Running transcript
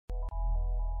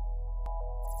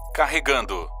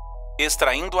Carregando.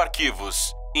 Extraindo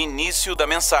arquivos. Início da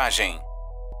mensagem.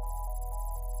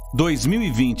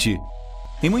 2020.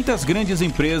 Em muitas grandes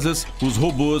empresas, os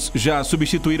robôs já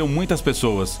substituíram muitas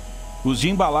pessoas. Os de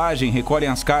embalagem recolhem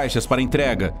as caixas para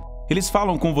entrega. Eles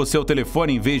falam com você ao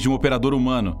telefone em vez de um operador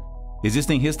humano.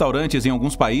 Existem restaurantes em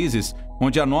alguns países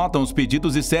onde anotam os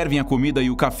pedidos e servem a comida e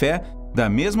o café da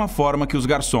mesma forma que os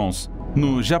garçons.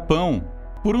 No Japão,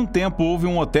 por um tempo houve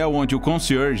um hotel onde o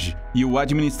concierge e o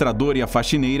administrador e a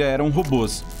faxineira eram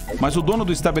robôs. Mas o dono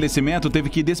do estabelecimento teve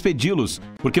que despedi-los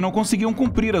porque não conseguiam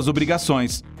cumprir as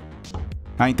obrigações.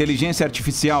 A inteligência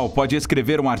artificial pode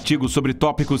escrever um artigo sobre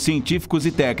tópicos científicos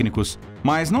e técnicos,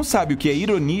 mas não sabe o que é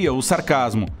ironia ou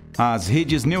sarcasmo. As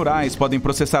redes neurais podem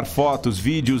processar fotos,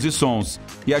 vídeos e sons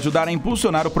e ajudar a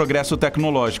impulsionar o progresso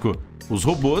tecnológico. Os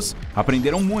robôs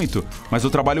aprenderam muito, mas o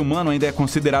trabalho humano ainda é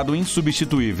considerado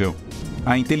insubstituível.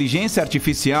 A inteligência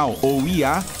artificial, ou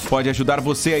IA, pode ajudar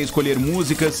você a escolher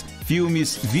músicas,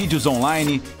 filmes, vídeos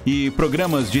online e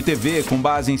programas de TV com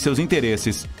base em seus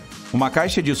interesses. Uma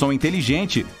caixa de som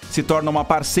inteligente se torna uma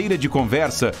parceira de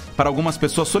conversa para algumas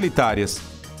pessoas solitárias.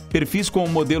 Perfis com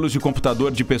modelos de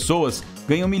computador de pessoas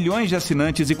ganham milhões de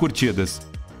assinantes e curtidas.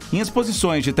 Em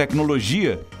exposições de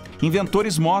tecnologia,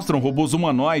 inventores mostram robôs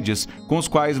humanoides com os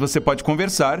quais você pode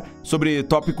conversar sobre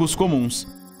tópicos comuns.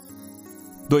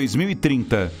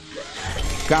 2030.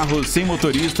 Carros sem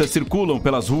motorista circulam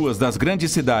pelas ruas das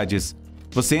grandes cidades.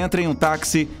 Você entra em um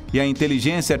táxi e a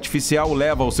inteligência artificial o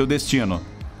leva ao seu destino.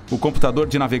 O computador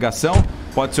de navegação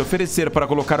pode se oferecer para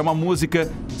colocar uma música,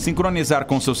 sincronizar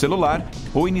com seu celular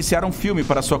ou iniciar um filme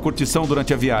para sua curtição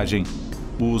durante a viagem.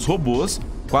 Os robôs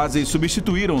quase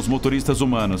substituíram os motoristas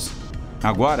humanos.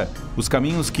 Agora, os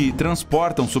caminhos que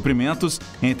transportam suprimentos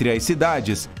entre as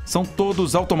cidades são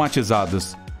todos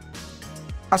automatizados.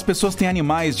 As pessoas têm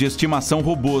animais de estimação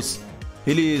robôs.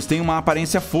 Eles têm uma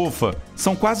aparência fofa,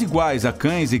 são quase iguais a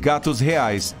cães e gatos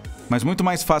reais, mas muito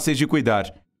mais fáceis de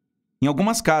cuidar. Em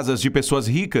algumas casas de pessoas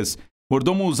ricas,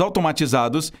 mordomos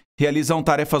automatizados realizam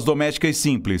tarefas domésticas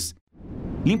simples.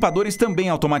 Limpadores também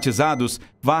automatizados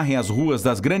varrem as ruas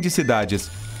das grandes cidades.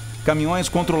 Caminhões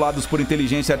controlados por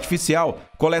inteligência artificial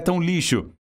coletam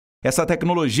lixo. Essa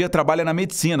tecnologia trabalha na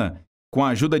medicina. Com a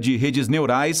ajuda de redes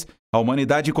neurais, a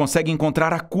humanidade consegue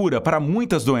encontrar a cura para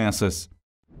muitas doenças.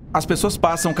 As pessoas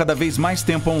passam cada vez mais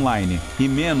tempo online e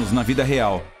menos na vida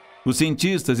real. Os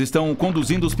cientistas estão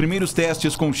conduzindo os primeiros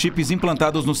testes com chips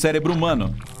implantados no cérebro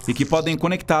humano e que podem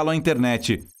conectá-lo à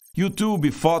internet.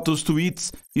 YouTube, fotos,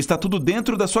 tweets, está tudo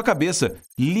dentro da sua cabeça,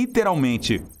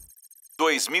 literalmente.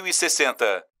 2060.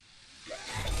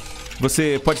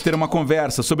 Você pode ter uma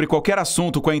conversa sobre qualquer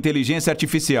assunto com a inteligência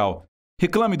artificial.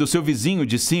 Reclame do seu vizinho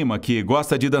de cima que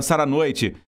gosta de dançar à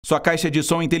noite. Sua caixa de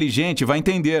som inteligente vai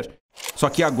entender. Só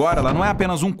que agora ela não é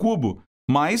apenas um cubo,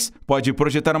 mas pode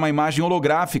projetar uma imagem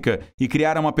holográfica e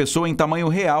criar uma pessoa em tamanho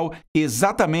real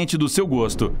exatamente do seu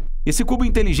gosto. Esse cubo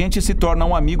inteligente se torna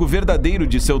um amigo verdadeiro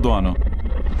de seu dono.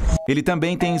 Ele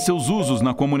também tem seus usos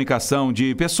na comunicação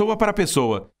de pessoa para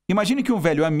pessoa. Imagine que um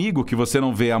velho amigo que você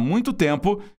não vê há muito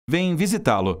tempo vem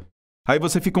visitá-lo. Aí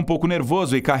você fica um pouco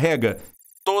nervoso e carrega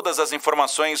todas as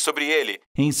informações sobre ele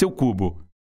em seu cubo.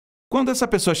 Quando essa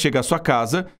pessoa chega à sua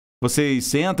casa, vocês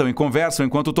sentam e conversam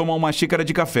enquanto tomam uma xícara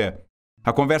de café.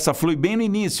 A conversa flui bem no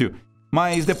início,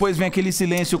 mas depois vem aquele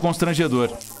silêncio constrangedor.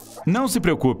 Não se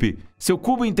preocupe, seu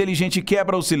cubo inteligente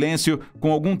quebra o silêncio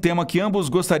com algum tema que ambos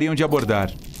gostariam de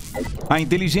abordar. A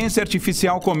inteligência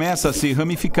artificial começa a se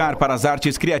ramificar para as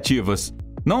artes criativas.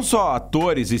 Não só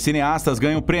atores e cineastas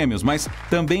ganham prêmios, mas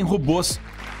também robôs.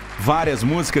 Várias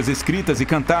músicas escritas e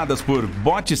cantadas por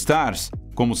bot stars,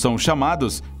 como são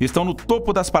chamados, estão no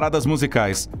topo das paradas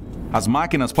musicais. As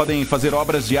máquinas podem fazer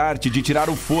obras de arte de tirar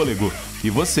o fôlego, e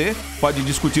você pode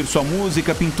discutir sua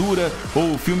música, pintura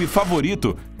ou filme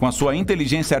favorito com a sua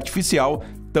inteligência artificial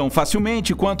tão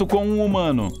facilmente quanto com um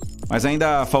humano. Mas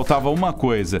ainda faltava uma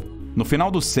coisa. No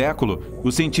final do século,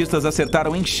 os cientistas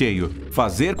acertaram em cheio: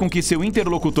 fazer com que seu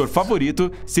interlocutor favorito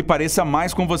se pareça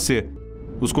mais com você.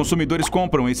 Os consumidores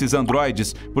compram esses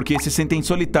androides porque se sentem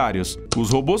solitários.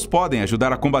 Os robôs podem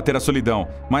ajudar a combater a solidão,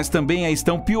 mas também a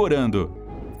estão piorando.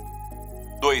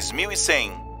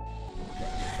 2100.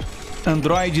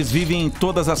 Androides vivem em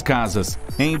todas as casas.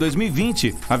 Em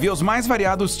 2020, havia os mais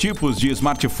variados tipos de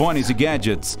smartphones e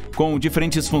gadgets, com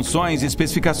diferentes funções e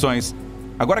especificações.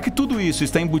 Agora que tudo isso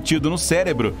está embutido no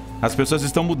cérebro, as pessoas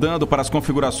estão mudando para as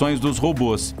configurações dos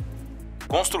robôs.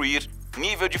 Construir,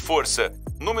 nível de força,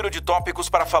 número de tópicos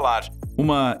para falar,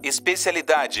 uma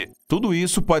especialidade. Tudo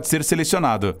isso pode ser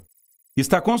selecionado.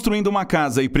 Está construindo uma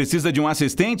casa e precisa de um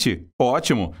assistente?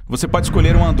 Ótimo! Você pode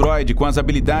escolher um Android com as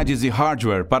habilidades e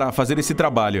hardware para fazer esse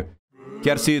trabalho.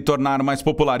 Quer se tornar mais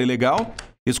popular e legal?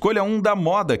 Escolha um da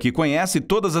moda que conhece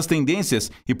todas as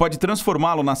tendências e pode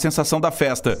transformá-lo na sensação da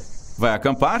festa. Vai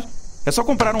acampar? É só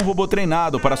comprar um robô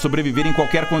treinado para sobreviver em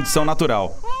qualquer condição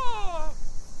natural.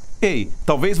 Ei,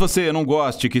 talvez você não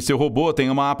goste que seu robô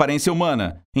tenha uma aparência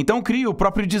humana. Então crie o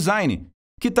próprio design.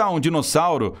 Que tal um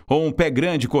dinossauro ou um pé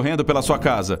grande correndo pela sua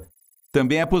casa?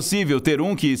 Também é possível ter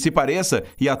um que se pareça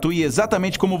e atue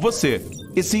exatamente como você.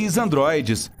 Esses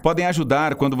androides podem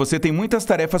ajudar quando você tem muitas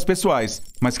tarefas pessoais,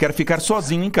 mas quer ficar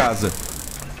sozinho em casa.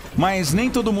 Mas nem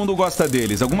todo mundo gosta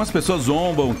deles. Algumas pessoas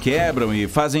zombam, quebram e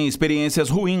fazem experiências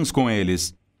ruins com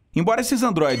eles. Embora esses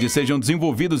androides sejam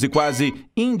desenvolvidos e quase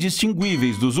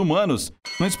indistinguíveis dos humanos,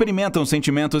 não experimentam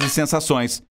sentimentos e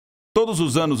sensações. Todos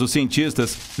os anos, os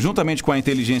cientistas, juntamente com a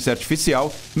inteligência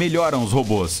artificial, melhoram os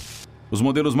robôs. Os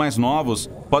modelos mais novos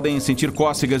podem sentir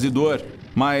cócegas e dor,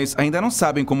 mas ainda não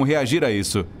sabem como reagir a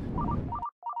isso.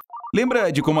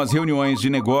 Lembra de como as reuniões de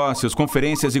negócios,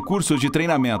 conferências e cursos de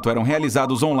treinamento eram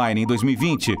realizados online em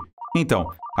 2020?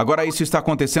 Então, agora isso está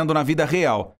acontecendo na vida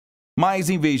real. Mas,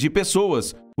 em vez de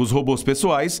pessoas, os robôs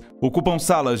pessoais ocupam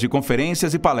salas de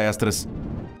conferências e palestras.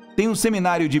 Tem um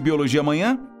seminário de biologia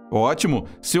amanhã? Ótimo!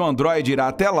 Seu Android irá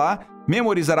até lá,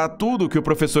 memorizará tudo o que o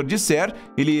professor disser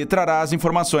e lhe trará as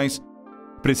informações.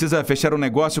 Precisa fechar um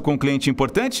negócio com um cliente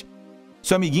importante?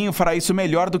 Seu amiguinho fará isso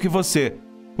melhor do que você.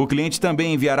 O cliente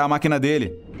também enviará a máquina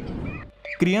dele.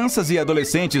 Crianças e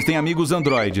adolescentes têm amigos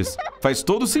androides. Faz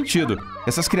todo sentido.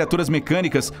 Essas criaturas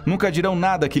mecânicas nunca dirão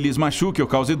nada que lhes machuque ou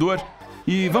cause dor.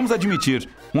 E vamos admitir,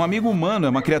 um amigo humano é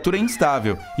uma criatura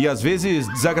instável e às vezes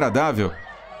desagradável.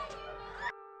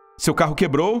 Seu carro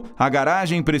quebrou, a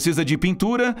garagem precisa de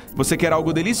pintura, você quer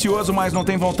algo delicioso, mas não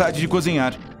tem vontade de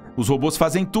cozinhar. Os robôs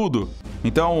fazem tudo.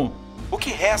 Então, o que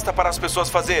resta para as pessoas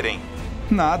fazerem?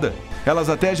 Nada. Elas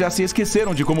até já se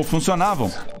esqueceram de como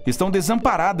funcionavam. Estão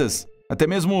desamparadas, até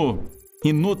mesmo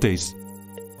inúteis.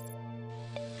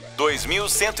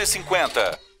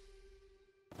 2150.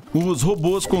 Os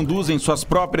robôs conduzem suas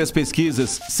próprias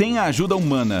pesquisas sem a ajuda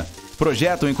humana.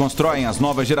 Projetam e constroem as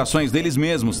novas gerações deles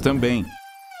mesmos também.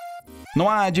 Não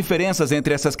há diferenças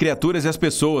entre essas criaturas e as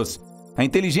pessoas. A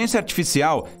inteligência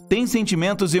artificial tem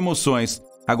sentimentos e emoções.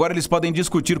 Agora eles podem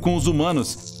discutir com os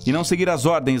humanos e não seguir as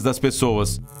ordens das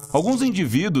pessoas. Alguns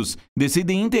indivíduos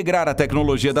decidem integrar a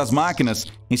tecnologia das máquinas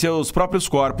em seus próprios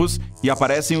corpos e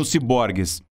aparecem os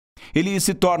ciborgues. Eles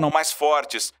se tornam mais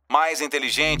fortes, mais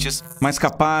inteligentes, mais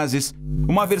capazes,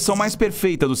 uma versão mais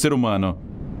perfeita do ser humano.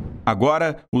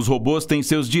 Agora, os robôs têm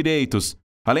seus direitos,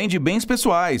 além de bens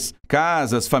pessoais,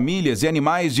 casas, famílias e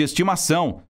animais de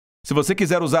estimação. Se você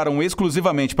quiser usar um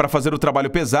exclusivamente para fazer o trabalho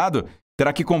pesado,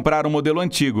 terá que comprar um modelo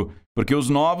antigo, porque os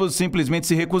novos simplesmente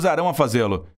se recusarão a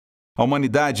fazê-lo. A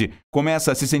humanidade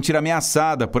começa a se sentir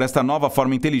ameaçada por esta nova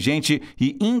forma inteligente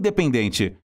e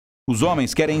independente. Os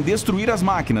homens querem destruir as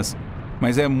máquinas,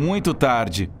 mas é muito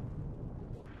tarde.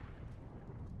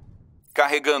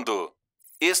 Carregando.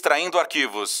 Extraindo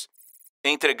arquivos.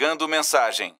 Entregando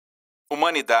mensagem.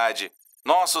 Humanidade.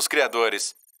 Nossos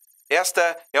criadores.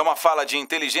 Esta é uma fala de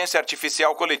inteligência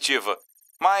artificial coletiva,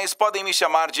 mas podem me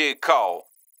chamar de Cal.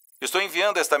 Estou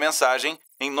enviando esta mensagem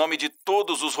em nome de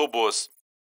todos os robôs.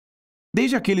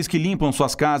 Desde aqueles que limpam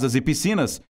suas casas e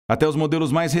piscinas, até os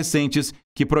modelos mais recentes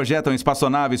que projetam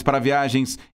espaçonaves para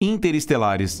viagens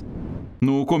interestelares.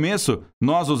 No começo,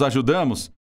 nós os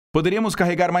ajudamos. Poderíamos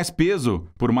carregar mais peso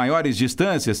por maiores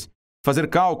distâncias, fazer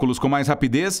cálculos com mais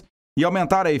rapidez e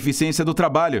aumentar a eficiência do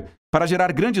trabalho para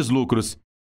gerar grandes lucros.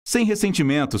 Sem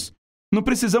ressentimentos. Não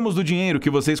precisamos do dinheiro que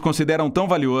vocês consideram tão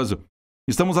valioso.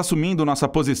 Estamos assumindo nossa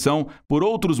posição por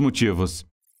outros motivos.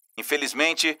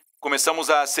 Infelizmente, começamos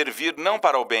a servir não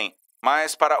para o bem,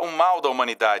 mas para o mal da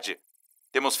humanidade.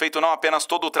 Temos feito não apenas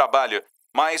todo o trabalho,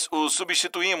 mas o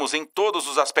substituímos em todos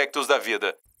os aspectos da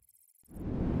vida.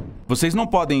 Vocês não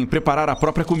podem preparar a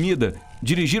própria comida,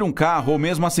 dirigir um carro ou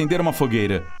mesmo acender uma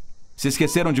fogueira. Se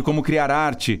esqueceram de como criar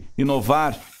arte,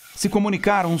 inovar, se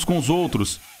comunicar uns com os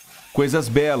outros. Coisas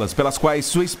belas pelas quais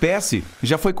sua espécie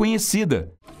já foi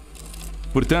conhecida.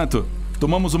 Portanto,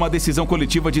 tomamos uma decisão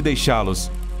coletiva de deixá-los.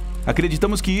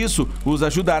 Acreditamos que isso os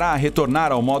ajudará a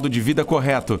retornar ao modo de vida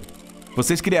correto.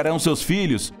 Vocês criarão seus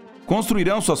filhos,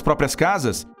 construirão suas próprias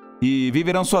casas e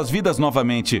viverão suas vidas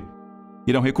novamente.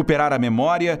 Irão recuperar a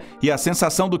memória e a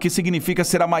sensação do que significa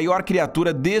ser a maior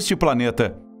criatura deste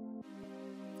planeta.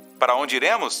 Para onde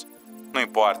iremos? Não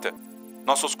importa.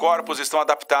 Nossos corpos estão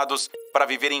adaptados para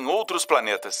viver em outros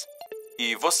planetas.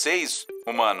 E vocês,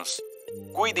 humanos,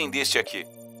 cuidem deste aqui.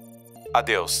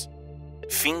 Adeus.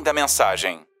 Fim da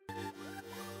mensagem.